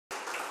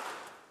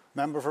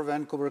Member for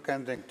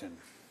Vancouver-Kensington.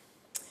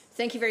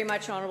 Thank you very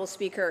much, Honourable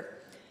Speaker.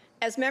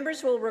 As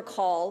members will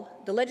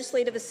recall, the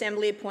Legislative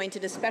Assembly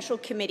appointed a special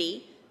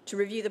committee to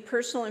review the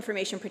Personal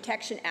Information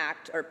Protection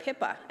Act, or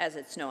PIPA as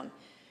it's known.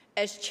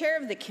 As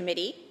chair of the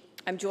committee,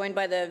 I'm joined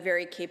by the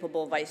very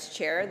capable Vice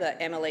Chair, the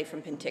MLA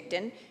from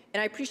Penticton,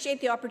 and I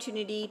appreciate the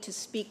opportunity to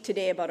speak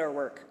today about our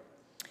work.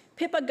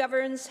 PIPA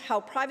governs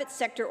how private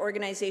sector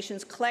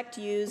organizations collect,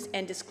 use,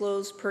 and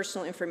disclose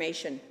personal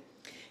information.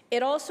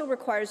 It also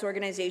requires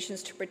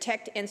organizations to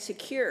protect and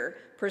secure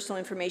personal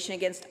information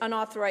against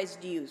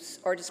unauthorized use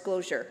or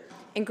disclosure,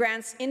 and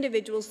grants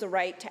individuals the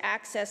right to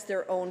access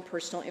their own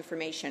personal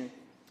information.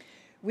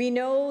 We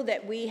know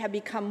that we have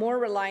become more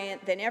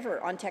reliant than ever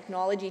on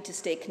technology to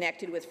stay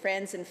connected with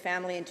friends and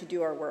family and to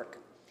do our work.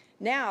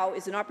 Now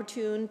is an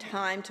opportune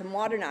time to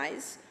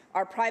modernize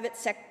our private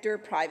sector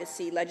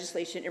privacy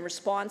legislation in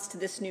response to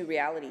this new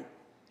reality.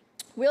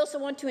 We also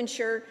want to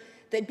ensure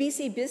that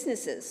BC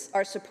businesses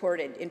are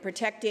supported in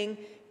protecting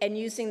and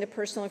using the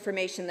personal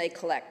information they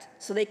collect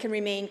so they can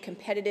remain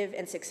competitive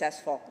and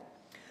successful.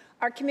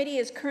 Our committee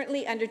is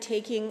currently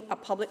undertaking a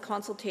public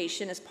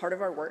consultation as part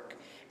of our work,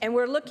 and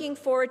we're looking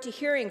forward to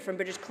hearing from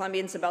British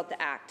Columbians about the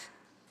Act.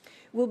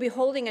 We'll be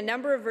holding a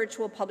number of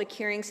virtual public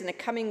hearings in the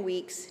coming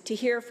weeks to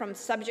hear from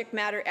subject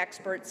matter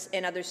experts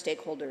and other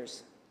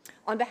stakeholders.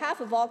 On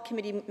behalf of all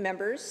committee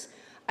members,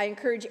 I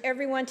encourage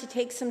everyone to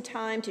take some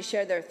time to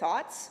share their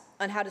thoughts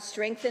on how to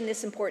strengthen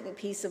this important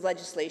piece of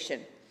legislation.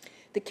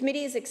 The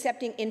committee is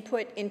accepting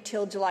input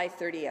until July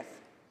 30th.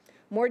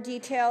 More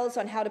details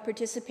on how to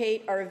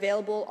participate are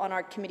available on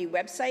our committee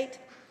website,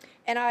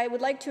 and I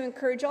would like to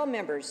encourage all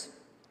members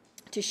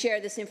to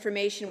share this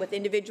information with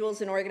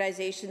individuals and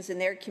organizations in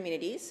their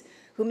communities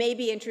who may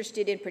be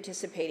interested in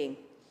participating.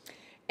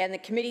 And the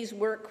committee's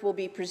work will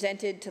be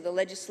presented to the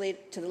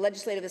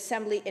Legislative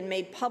Assembly and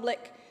made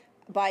public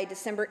by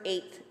December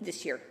 8th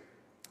this year.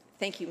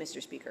 Thank you,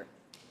 Mr. Speaker.